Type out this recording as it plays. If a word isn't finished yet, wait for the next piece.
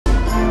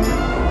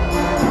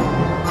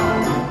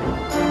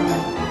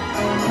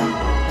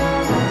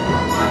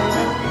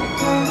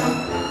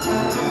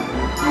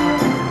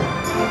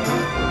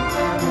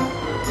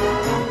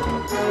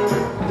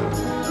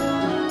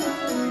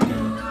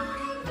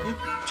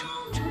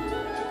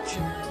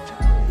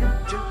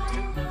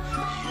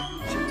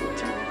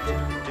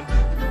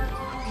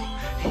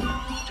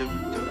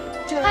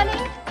Honey,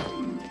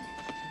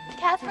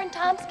 Catherine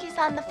Tomsky's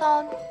on the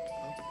phone.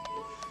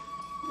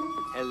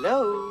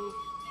 Hello?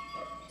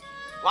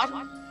 What?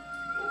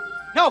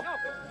 No!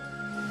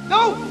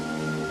 No!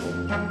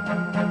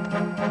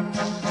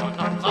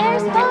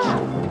 Where's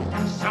Bob?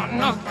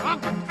 Son of a...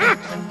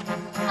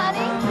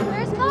 Honey,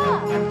 where's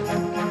Bob?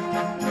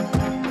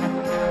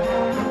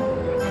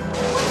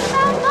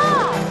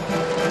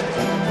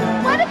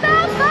 What about Bob? What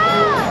about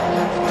Bob?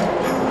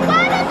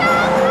 What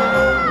about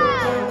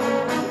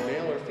Bob?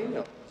 Male or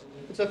female?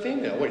 It's a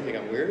female. What, do you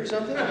think I'm weird or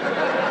something?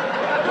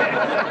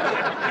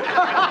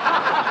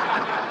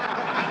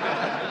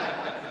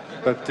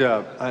 But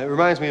it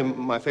reminds me of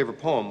my favorite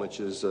poem, which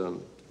is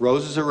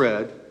roses are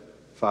red,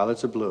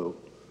 violets are blue.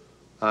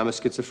 I'm a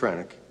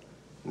schizophrenic,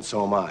 and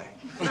so am I.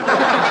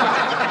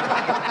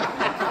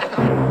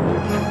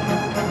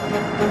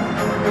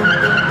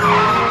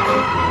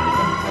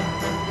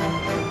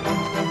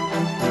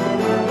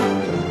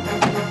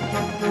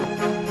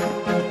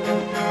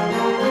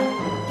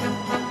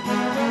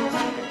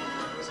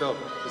 So,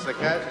 the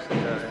psychiatrist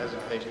has a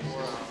patient,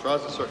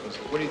 draws a circle,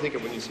 says, what do you think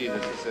of when you see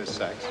this? It says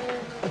sex.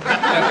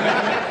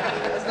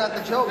 That's not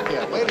the joke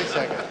yet. Wait a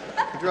second.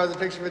 He draws a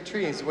picture of a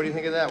tree. He says, what do you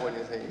think of that? What do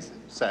you think? He says,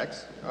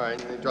 sex. All right.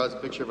 And he draws a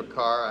picture of a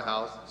car, a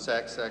house,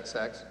 sex, sex,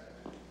 sex.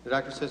 The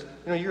doctor says,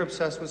 you know, you're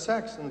obsessed with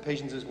sex. And the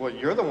patient says, well,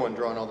 you're the one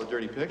drawing all the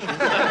dirty pictures.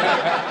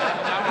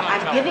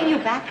 I'm giving you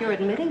back your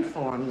admitting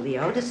form,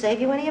 Leo, to save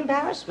you any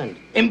embarrassment.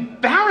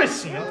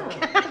 Embarrassment?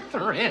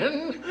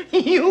 Catherine,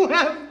 you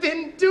have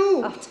been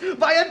duped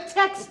by a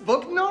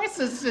textbook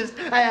narcissist,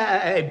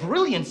 a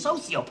brilliant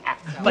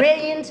sociopath.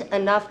 Brilliant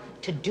enough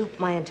to dupe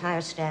my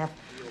entire staff?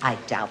 I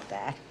doubt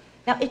that.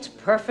 Now, it's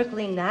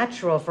perfectly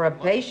natural for a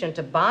patient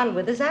to bond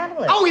with his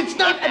analyst. Oh, it's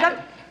not...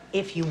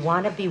 If you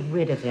want to be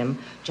rid of him,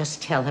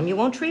 just tell him you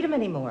won't treat him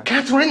anymore.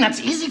 Catherine, that's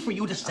easy for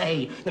you to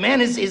say. The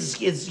man is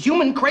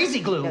human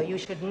crazy glue. No, you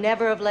should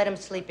never have let him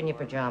sleep in your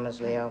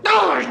pajamas, Leo.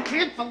 Oh, I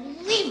can't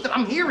believe that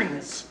I'm hearing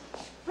this.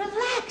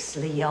 Relax,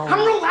 Leo.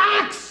 I'm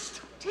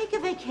relaxed. Take a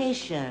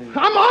vacation.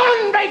 I'm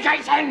on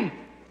vacation.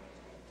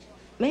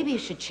 Maybe you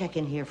should check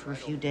in here for a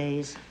few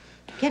days.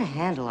 Get a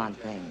handle on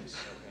things.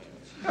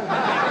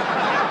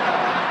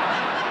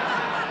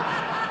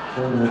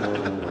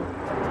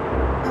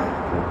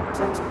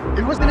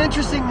 It was an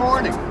interesting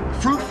morning,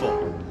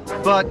 fruitful,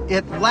 but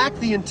it lacked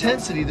the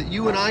intensity that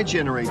you and I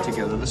generate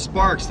together, the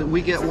sparks that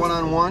we get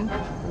one-on-one.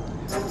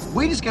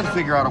 We just got to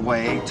figure out a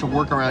way to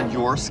work around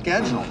your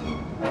schedule.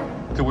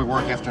 Could we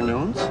work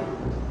afternoons?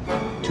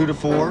 2 to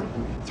 4,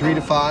 3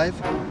 to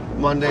 5,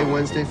 Monday,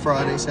 Wednesday,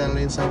 Friday,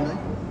 Saturday, and Sunday?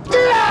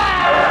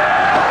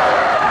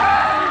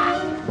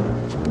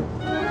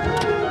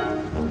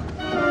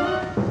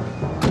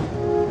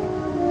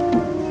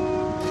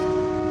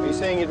 Are you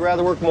saying you'd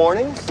rather work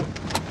mornings?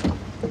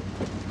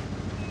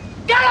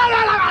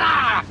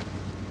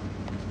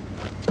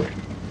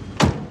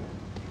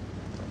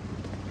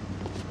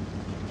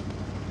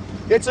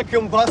 It's a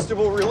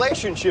combustible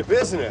relationship,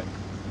 isn't it?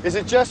 Is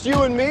it just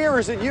you and me, or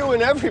is it you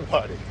and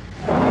everybody?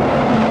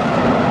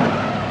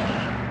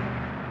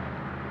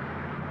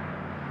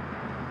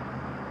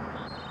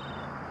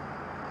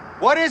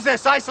 What is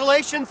this,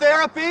 isolation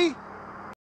therapy?